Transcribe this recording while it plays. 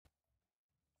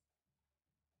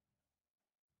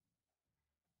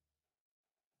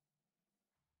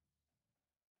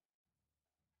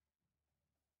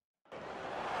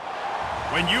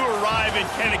When you arrive in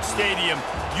Kinnick Stadium,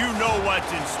 you know what's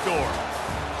in store.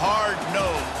 Hard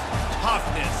nose,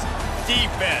 toughness,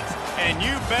 defense, and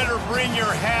you better bring your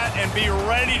hat and be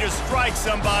ready to strike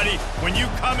somebody when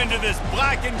you come into this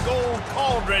black and gold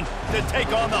cauldron to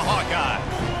take on the Hawkeyes.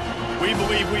 We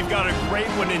believe we've got a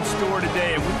great one in store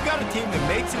today, and we've got a team that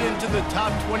makes it into the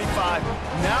top 25.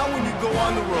 Now when you go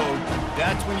on the road,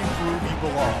 that's when you prove you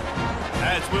belong.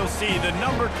 As we'll see, the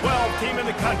number 12 team in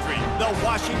the country, the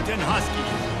Washington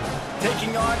Huskies,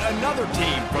 taking on another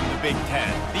team from the Big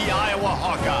Ten, the Iowa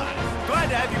Hawkeyes. Glad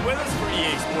to have you with us for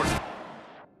EA Sports.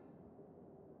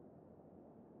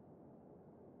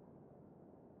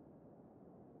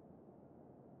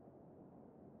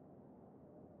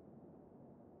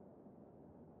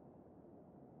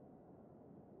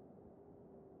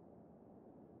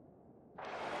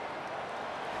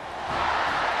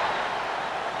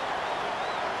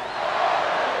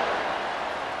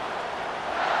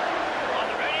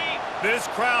 This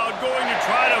crowd going to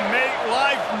try to make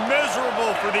life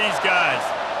miserable for these guys.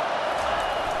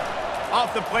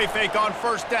 Off the play fake on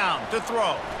first down to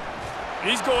throw.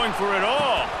 He's going for it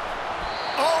all.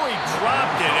 Oh, he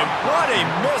dropped it, and what a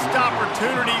missed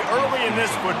opportunity early in this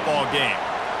football game.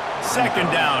 Second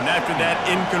down after that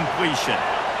incompletion.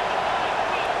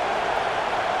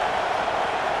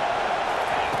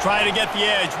 Try to get the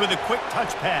edge with a quick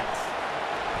touch pass.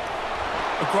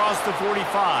 Across the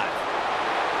 45.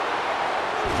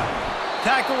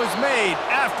 Tackle is made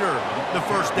after the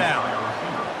first down.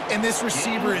 And this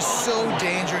receiver is so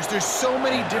dangerous. There's so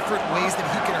many different ways that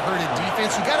he can hurt a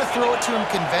defense. You got to throw it to him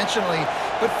conventionally,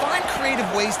 but find creative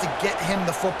ways to get him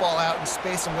the football out in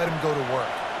space and let him go to work.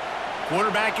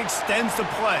 Quarterback extends the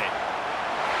play.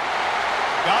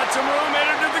 Got some room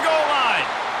headed to the goal line.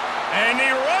 And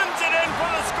he runs it in for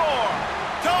the score.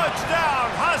 Touchdown,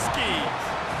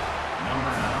 Huskies.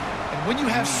 When you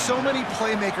have so many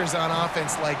playmakers on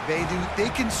offense like they do, they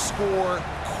can score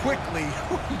quickly.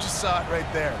 You just saw it right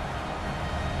there.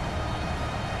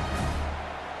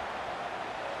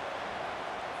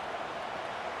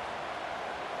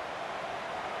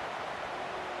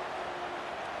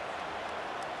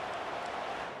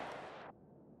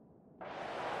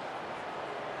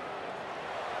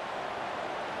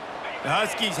 The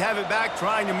Huskies have it back,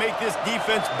 trying to make this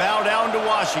defense bow down to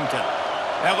Washington.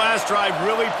 That last drive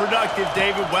really productive.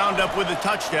 David wound up with a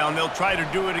touchdown. They'll try to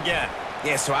do it again.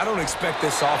 Yeah, so I don't expect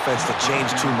this offense to change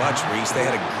too much, Reese. They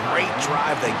had a great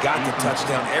drive. They got the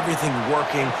touchdown. Everything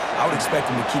working. I would expect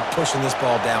them to keep pushing this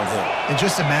ball downhill. And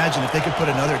just imagine if they could put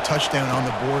another touchdown on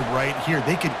the board right here.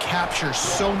 They could capture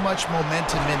so much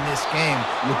momentum in this game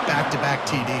with back-to-back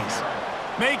TDs.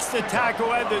 Makes the tackle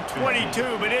at the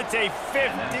 22, but it's a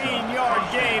 15-yard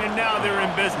gain, and now they're in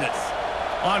business.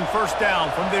 On first down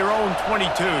from their own 22.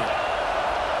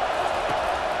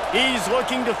 He's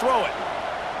looking to throw it.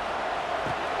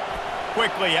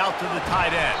 Quickly out to the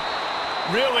tight end.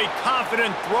 Really confident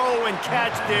throw and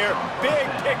catch there. Big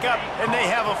pickup, and they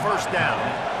have a first down.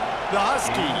 The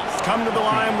Huskies come to the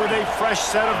line with a fresh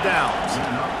set of downs.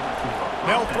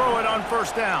 They'll throw it on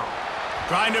first down.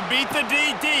 Trying to beat the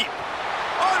D deep.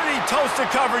 Oh, did he toast the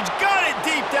coverage? Got it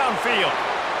deep downfield.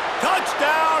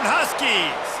 Touchdown,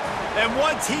 Huskies. And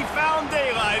once he found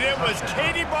daylight, it was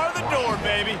Katie bar the door,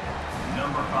 baby.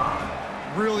 Number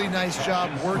 5. Really nice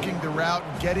job working the route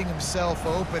and getting himself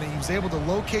open. He was able to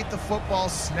locate the football,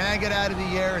 snag it out of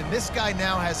the air, and this guy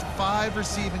now has 5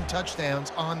 receiving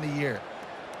touchdowns on the year.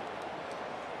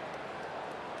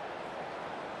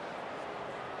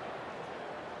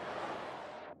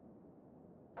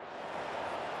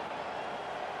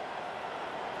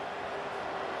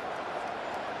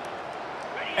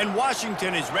 And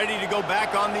Washington is ready to go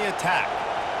back on the attack.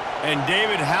 And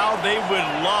David, how they would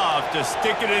love to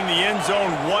stick it in the end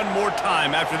zone one more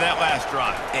time after that last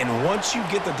drive. And once you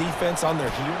get the defense on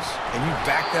their heels and you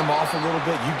back them off a little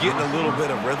bit, you get in a little bit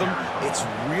of rhythm, it's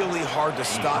really hard to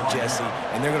stop, Jesse,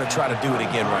 and they're going to try to do it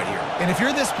again right here. And if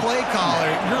you're this play caller,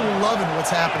 you're loving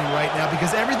what's happening right now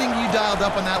because everything you dialed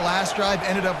up on that last drive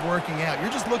ended up working out.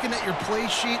 You're just looking at your play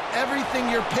sheet,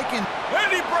 everything you're picking. And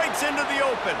he breaks into the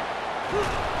open.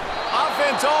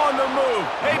 Offense on the move.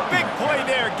 A big play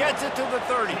there. Gets it to the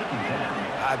 30.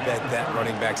 I bet that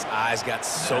running back's eyes got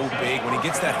so big when he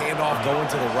gets that handoff going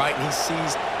to the right and he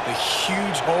sees the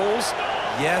huge holes.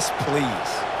 Yes, please.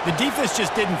 The defense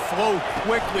just didn't flow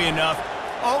quickly enough.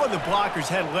 All of the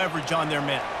blockers had leverage on their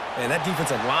men. And that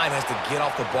defensive line has to get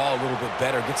off the ball a little bit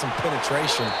better, get some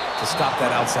penetration to stop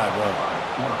that outside run.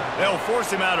 They'll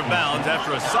force him out of bounds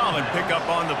after a solid pickup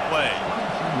on the play.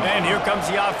 And here comes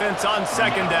the offense on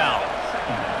second down.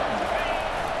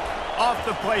 Off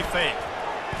the play fake.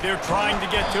 They're trying to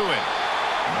get to it.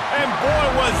 And boy,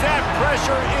 was that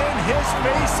pressure in his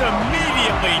face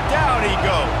immediately. Down he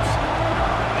goes.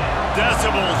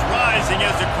 Decibels rising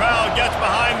as the crowd gets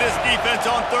behind this defense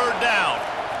on third down.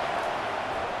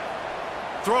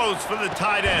 Throws for the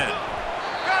tight end.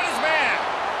 Got his man.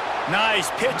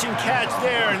 Nice pitch and catch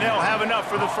there, and they'll have enough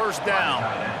for the first down.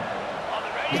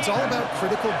 It's all about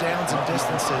critical downs and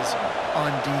distances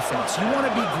on defense. You want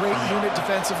to be great unit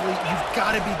defensively, you've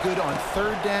got to be good on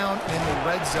third down and in the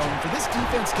red zone. For this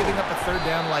defense giving up a third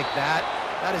down like that,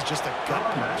 that is just a gut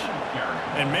punch.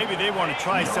 And maybe they want to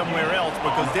try somewhere else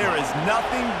because there is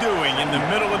nothing doing in the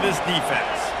middle of this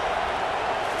defense.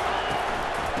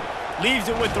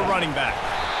 Leaves it with the running back.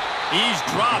 He's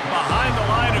dropped behind the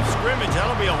line of scrimmage.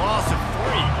 That'll be a loss of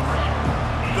 3.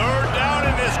 Third down,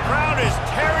 and this crowd is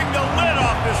tearing the lid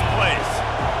off this place.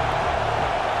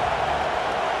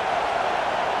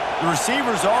 The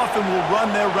receivers often will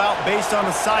run their route based on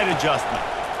a side adjustment.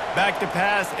 Back to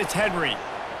pass, it's Henry.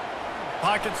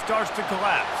 Pocket starts to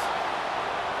collapse.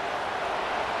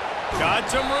 Got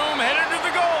some room, headed to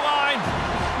the goal line.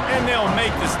 And they'll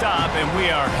make the stop, and we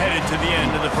are headed to the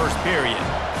end of the first period.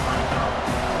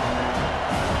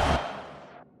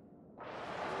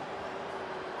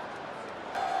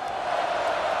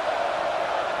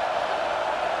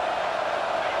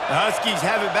 The Huskies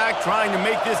have it back, trying to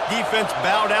make this defense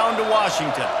bow down to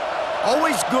Washington.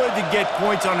 Always good to get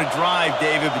points on a drive,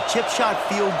 David, but chip shot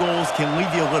field goals can leave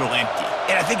you a little empty.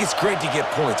 And I think it's great to get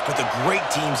points, but the great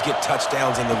teams get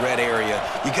touchdowns in the red area.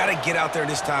 You got to get out there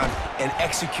this time and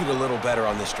execute a little better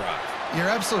on this drive. You're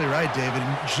absolutely right, David.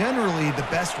 Generally, the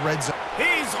best red zone.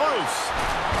 He's loose.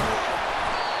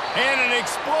 And an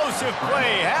explosive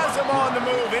play has him on the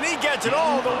move, and he gets it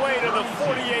all the way to the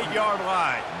 48-yard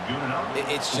line.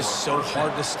 It's just so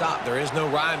hard to stop. There is no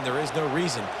rhyme. There is no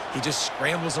reason. He just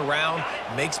scrambles around,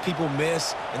 makes people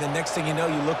miss, and the next thing you know,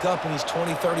 you look up and he's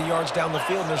 20, 30 yards down the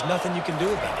field, and there's nothing you can do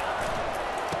about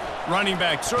it. Running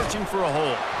back searching for a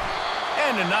hole.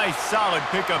 And a nice, solid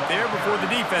pickup there before the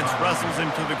defense wrestles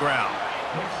him to the ground.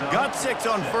 Got 6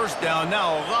 on first down.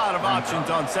 Now a lot of options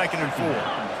on 2nd and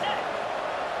 4.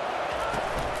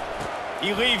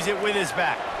 He leaves it with his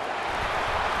back.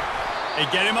 They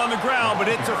get him on the ground, but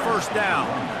it's a first down.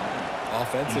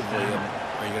 Offensively,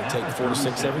 are you going to take 4 to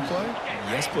 6 every play?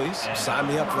 Yes, please. Sign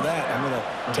me up for that. I'm going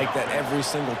to take that every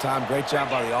single time. Great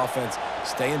job by the offense.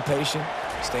 Staying patient,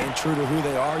 staying true to who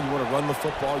they are. You want to run the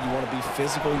football. You want to be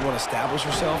physical. You want to establish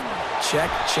yourself. Check,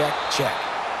 check, check.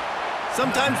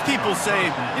 Sometimes people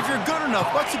say, if you're good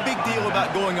enough, what's the big deal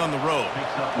about going on the road?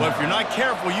 Well, if you're not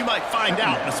careful, you might find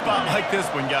out in a spot like this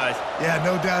one, guys. Yeah,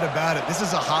 no doubt about it. This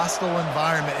is a hostile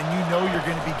environment, and you know you're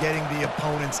going to be getting the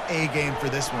opponent's A-game for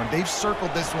this one. They've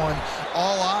circled this one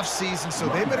all off-season, so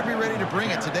they better be ready to bring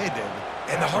it today, David.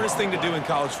 And the hardest thing to do in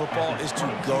college football is to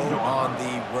go on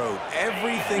the road.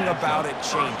 Everything about it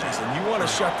changes, and you want to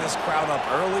shut this crowd up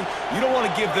early. You don't want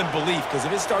to give them belief, because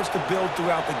if it starts to build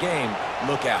throughout the game,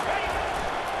 look out.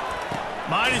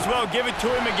 Might as well give it to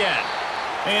him again.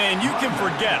 And you can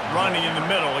forget running in the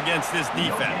middle against this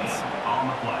defense.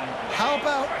 How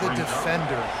about the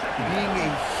defender being a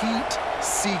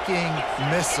heat-seeking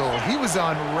missile? He was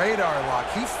on radar lock.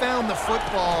 He found the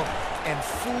football and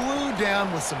flew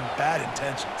down with some bad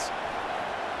intentions.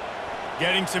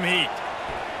 Getting some heat.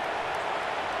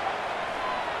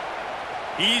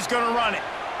 He's going to run it.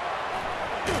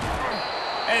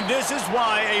 And this is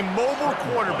why a mobile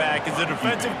quarterback is a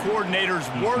defensive coordinator's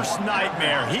worst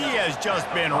nightmare. He has just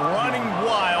been running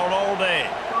wild all day.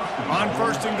 On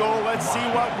 1st and goal, let's see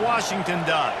what Washington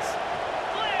does.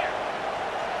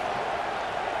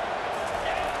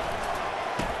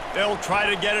 They'll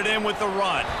try to get it in with the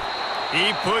run.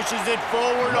 He pushes it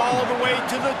forward all the way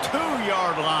to the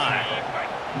 2-yard line.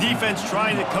 Defense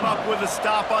trying to come up with a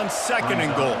stop on 2nd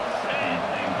and goal.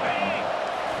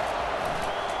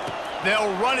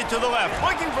 They'll run it to the left,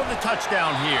 looking for the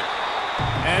touchdown here.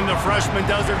 And the freshman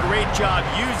does a great job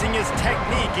using his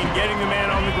technique and getting the man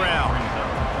on the ground.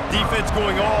 Defense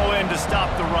going all in to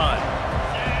stop the run.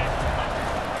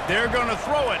 They're going to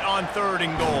throw it on 3rd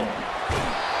and goal.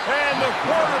 And the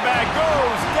quarterback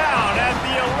goes down at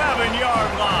the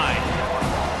 11-yard line.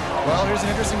 Well, here's an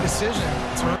interesting decision.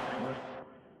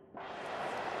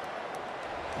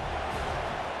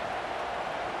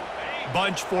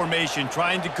 Bunch formation,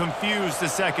 trying to confuse the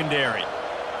secondary.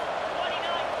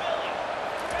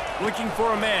 Looking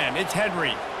for a man, it's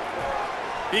Henry.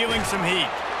 Feeling some heat.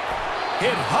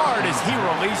 Hit hard as he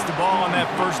released the ball on that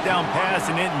first down pass,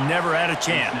 and it never had a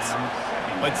chance.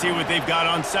 Let's see what they've got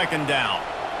on 2nd down.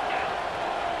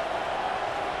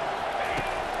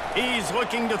 He's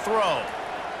looking to throw.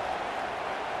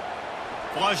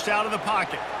 Flushed out of the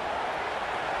pocket.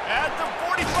 At the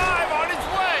 45 on his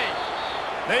way.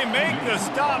 They make the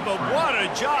stop, but what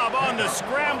a job on the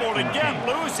scramble to get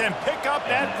loose and pick up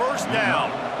that first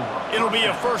down. It'll be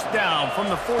a first down from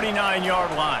the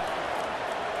 49-yard line.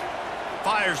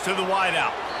 Fires to the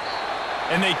wideout.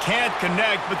 And they can't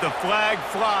connect, but the flag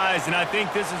flies, and I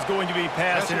think this is going to be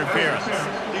pass interference.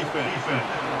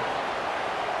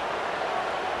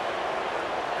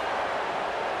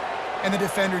 And the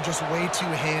defender just way too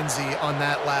handsy on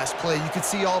that last play. You could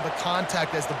see all the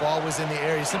contact as the ball was in the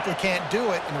air. You simply can't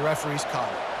do it, and the referee's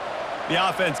caught it. The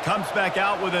offense comes back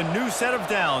out with a new set of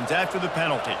downs after the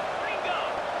penalty.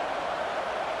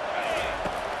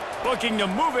 Looking to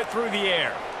move it through the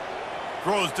air.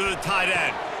 Throws to the tight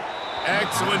end.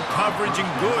 Excellent coverage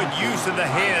and good use of the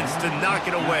hands to knock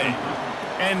it away.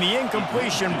 And the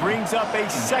incompletion brings up a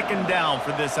second down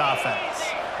for this offense.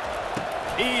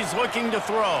 He's looking to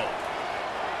throw.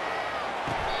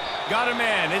 Got a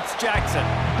man, it's Jackson.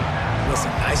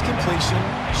 Listen, nice completion,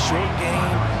 short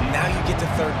game. Now you get to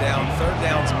third down. Third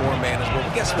down's more manageable.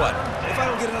 But guess what? If I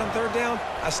don't get it on third down,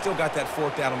 I still got that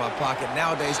fourth down in my pocket.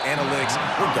 Nowadays, analytics,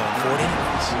 we're going for it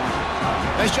anyways.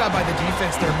 Nice job by the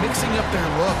defense. They're mixing up their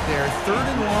look there. Third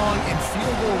and long in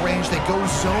field goal range. They go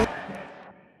zone.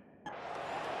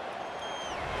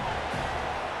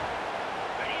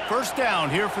 First down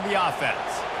here for the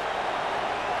offense.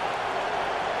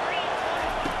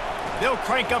 They'll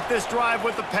crank up this drive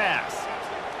with the pass.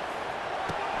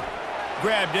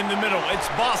 Grabbed in the middle. It's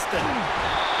Boston.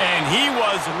 And he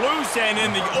was loose and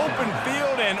in the open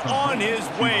field and on his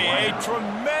way. A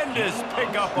tremendous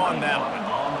pickup on that one.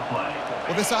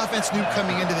 Well, this offense knew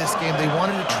coming into this game they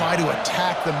wanted to try to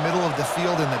attack the middle of the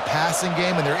field in the passing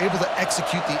game, and they're able to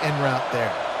execute the in route there.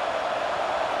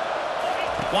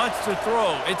 Wants to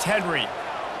throw. It's Henry.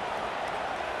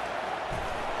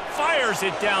 Fires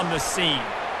it down the seam.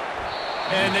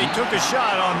 And they took a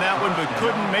shot on that one but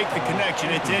couldn't make the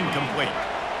connection. It's incomplete.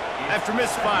 After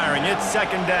misfiring, it's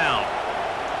second down.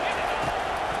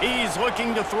 He's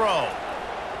looking to throw.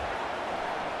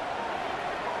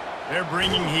 They're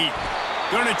bringing heat.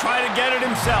 Going to try to get it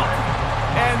himself.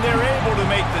 And they're able to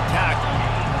make the tackle.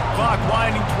 Clock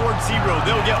winding towards zero.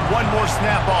 They'll get one more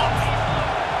snap off.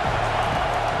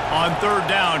 On third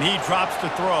down, he drops to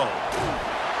throw.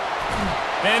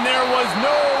 And there was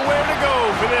nowhere to go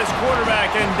for this quarterback,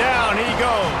 and down he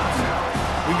goes.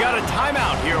 We got a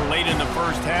timeout here late in the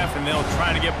first half, and they'll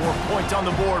try to get more points on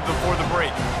the board before the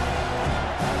break.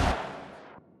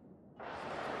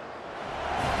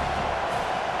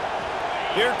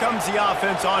 Here comes the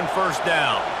offense on first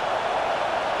down.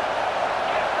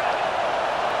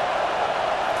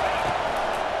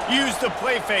 Use the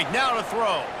play fake, now to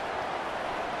throw.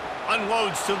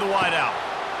 Unloads to the wideout.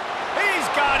 He's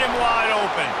got him wide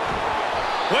open.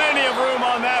 Plenty of room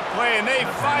on that play, and they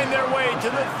find their way to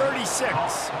the 36.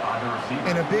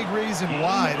 And a big reason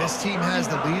why this team has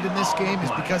the lead in this game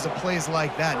is because of plays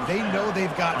like that. They know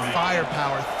they've got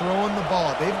firepower throwing the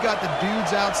ball. They've got the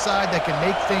dudes outside that can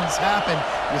make things happen.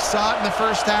 You saw it in the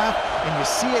first half, and you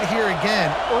see it here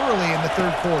again early in the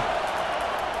third quarter.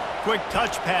 Quick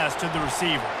touch pass to the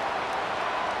receiver.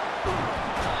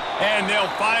 And they'll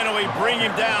finally bring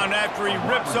him down after he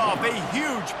rips off a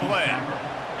huge play.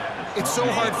 It's so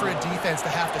hard for a defense to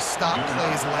have to stop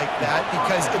plays like that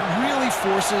because it really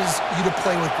forces you to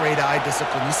play with great eye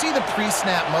discipline. You see the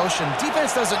pre-snap motion.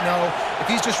 Defense doesn't know if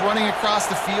he's just running across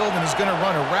the field and he's going to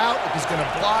run a route, if he's going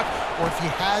to block, or if he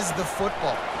has the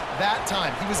football. That time,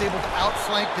 he was able to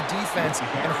outflank the defense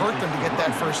and hurt them to get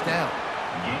that first down.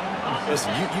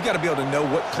 Listen, you got to be able to know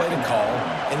what play to call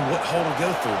and what hole to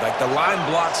go through. Like the line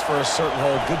blocks for a certain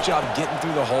hole. Good job getting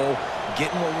through the hole,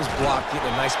 getting what was blocked, getting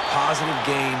a nice positive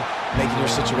gain, making your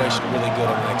situation really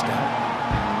good on the next down.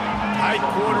 Tight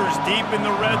quarters deep in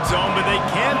the red zone, but they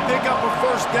can't pick up a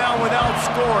first down without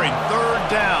scoring. Third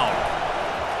down.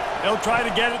 They'll try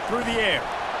to get it through the air.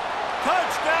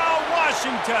 Touchdown,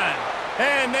 Washington!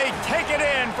 And they take it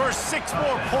in for 6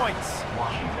 more points.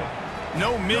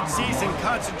 No midseason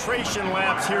concentration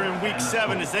laps here in Week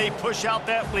 7 as they push out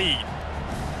that lead.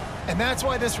 And that's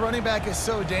why this running back is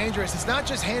so dangerous. It's not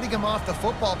just handing him off the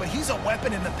football, but he's a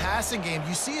weapon in the passing game.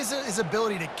 You see his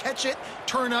ability to catch it,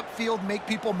 turn upfield, make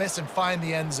people miss, and find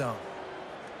the end zone.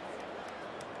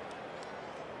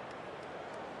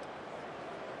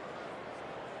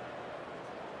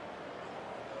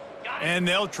 And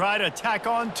they'll try to tack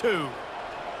on 2.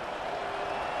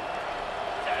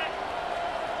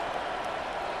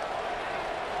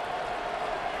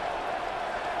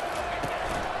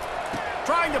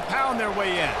 Trying to pound their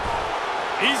way in.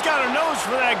 He's got a nose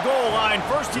for that goal line.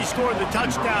 First he scored the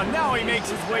touchdown. Now he makes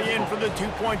his way in for the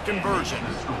 2-point conversion.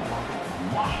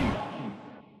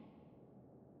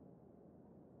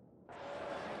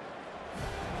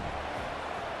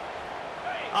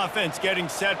 Offense getting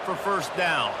set for first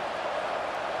down.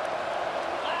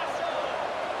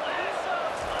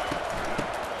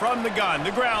 From the gun,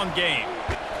 the ground game.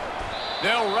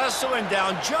 They'll wrestle him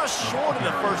down just short of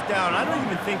the first down. I don't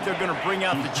even think they're going to bring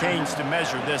out the chains to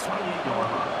measure this one.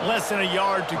 Less than a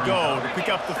yard to go to pick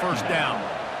up the first down.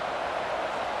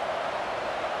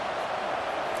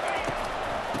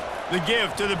 The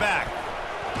give to the back.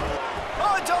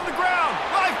 Oh, it's on the ground.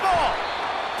 Live ball.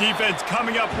 Defense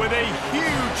coming up with a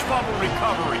huge fumble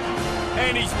recovery.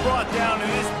 And he's brought down,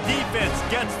 and this defense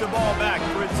gets the ball back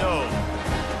for its own.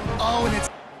 Oh, and it's...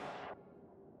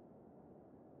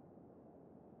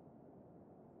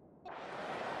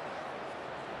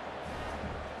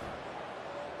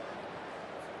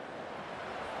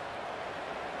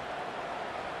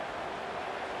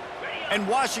 And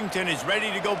Washington is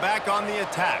ready to go back on the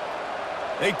attack.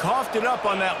 They coughed it up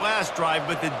on that last drive,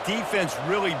 but the defense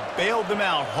really bailed them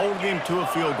out, holding him to a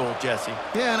field goal, Jesse.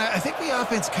 Yeah, and I think the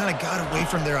offense kind of got away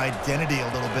from their identity a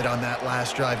little bit on that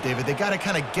last drive, David. They got to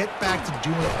kind of get back to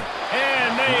doing it.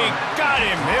 And they got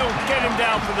him. They'll get him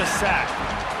down for the sack.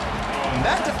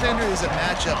 That defender is a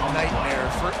matchup nightmare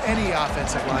for any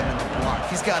offensive lineman to block.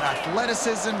 He's got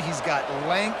athleticism, he's got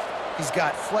length, he's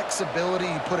got flexibility.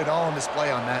 He put it all on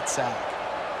display on that sack.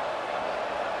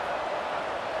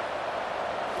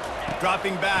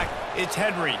 Dropping back, it's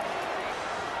Henry.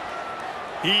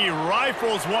 He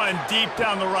rifles one deep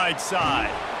down the right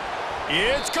side.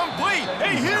 It's complete. A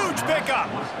huge pickup.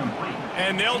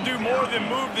 And they'll do more than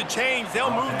move the chains.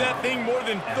 They'll move that thing more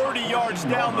than 30 yards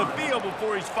down the field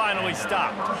before he's finally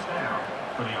stopped. First down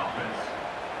for the offense.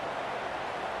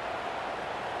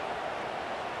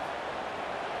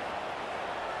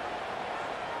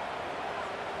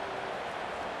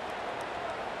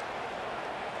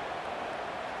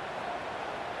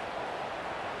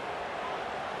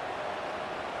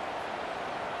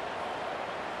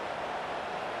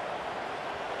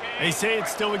 They say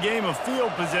it's still a game of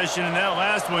field possession, and that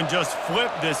last one just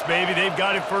flipped this baby. They've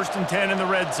got it 1st and 10 in the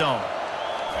red zone.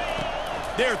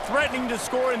 They're threatening to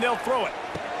score, and they'll throw it.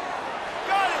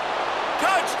 Got it!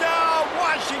 Touchdown,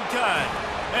 Washington!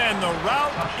 And the route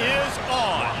is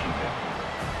on.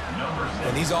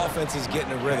 And these offenses get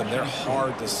in a rhythm. They're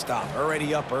hard to stop.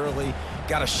 Already up early,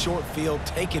 got a short field,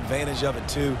 take advantage of it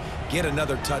too, get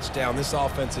another touchdown. This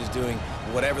offense is doing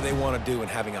whatever they want to do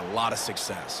and having a lot of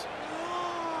success.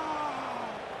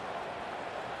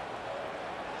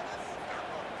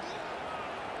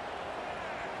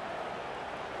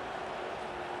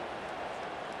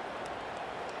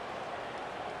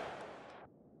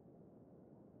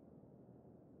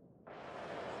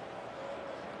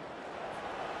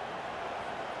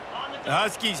 The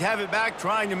Huskies have it back,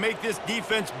 trying to make this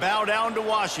defense bow down to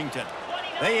Washington.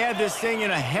 They had this thing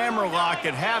in a hammerlock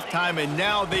at halftime, and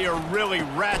now they are really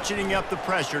ratcheting up the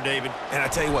pressure, David. And I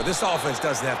tell you what, this offense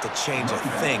doesn't have to change a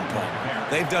thing, Paul.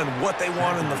 They've done what they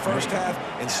wanted in the first half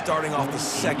and starting off the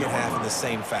second half in the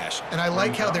same fashion. And I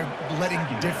like how they're letting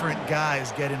different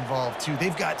guys get involved, too.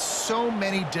 They've got so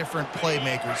many different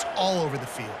playmakers all over the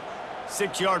field.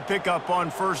 6-yard pickup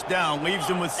on first down, leaves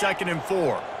them with 2nd and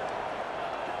 4.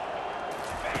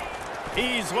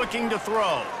 He's looking to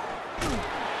throw.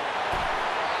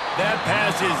 That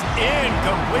pass is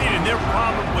incomplete, and they're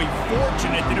probably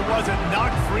fortunate that it wasn't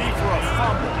knocked free for a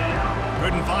fumble.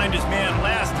 Couldn't find his man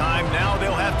last time. Now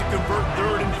they'll have to convert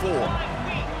 3rd and 4.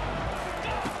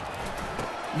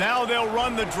 Now they'll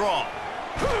run the draw.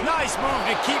 Nice move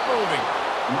to keep moving.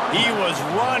 He was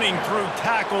running through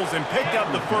tackles and picked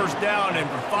up the first down and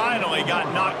finally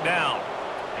got knocked down.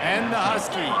 And the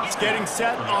Huskies getting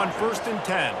set on 1st and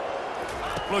 10.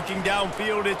 Looking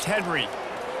downfield, it's Henry.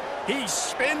 He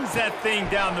spins that thing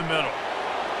down the middle.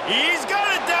 He's got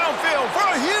it downfield for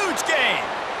a huge gain.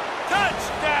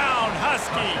 Touchdown,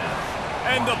 Huskies.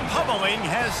 And the pummeling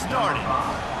has started.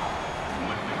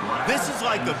 This is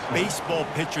like a baseball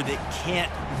pitcher that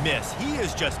can't miss. He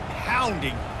is just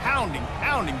pounding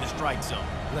the strike zone.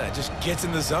 Yeah, it just gets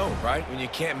in the zone, right? When you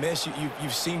can't miss,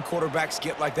 you've seen quarterbacks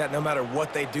get like that no matter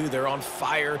what they do. They're on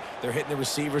fire. They're hitting the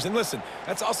receivers. And listen,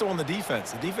 that's also on the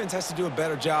defense. The defense has to do a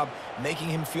better job making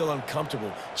him feel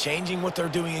uncomfortable, changing what they're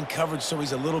doing in coverage so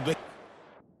he's a little bit...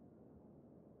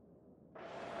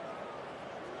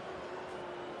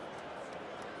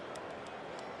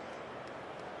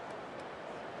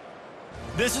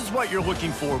 This is what you're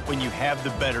looking for when you have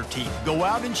the better team. Go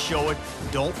out and show it.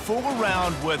 Don't fool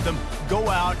around with them. Go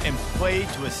out and play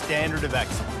to a standard of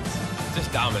excellence.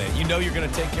 Just dominate. You know you're going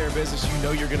to take care of business. You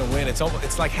know you're going to win. It's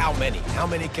like how many? How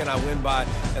many can I win by?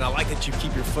 And I like that you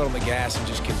keep your foot on the gas and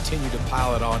just continue to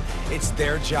pile it on. It's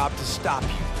their job to stop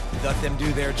you. Let them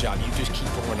do their job. You just keep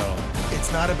pouring it on. It's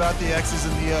It's not about the X's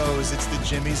and the O's. It's the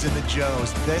Jimmies and the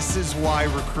Joes. This is why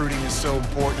recruiting is so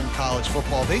important in college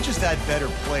football. They just had better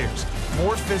players,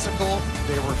 more physical,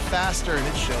 they were faster, and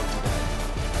it showed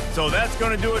today. So that's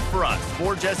going to do it for us.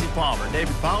 For Jesse Palmer,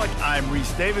 David Pollack, I'm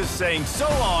Reese Davis saying so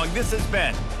long. This has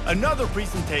been another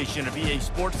presentation of EA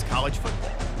Sports College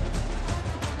Football.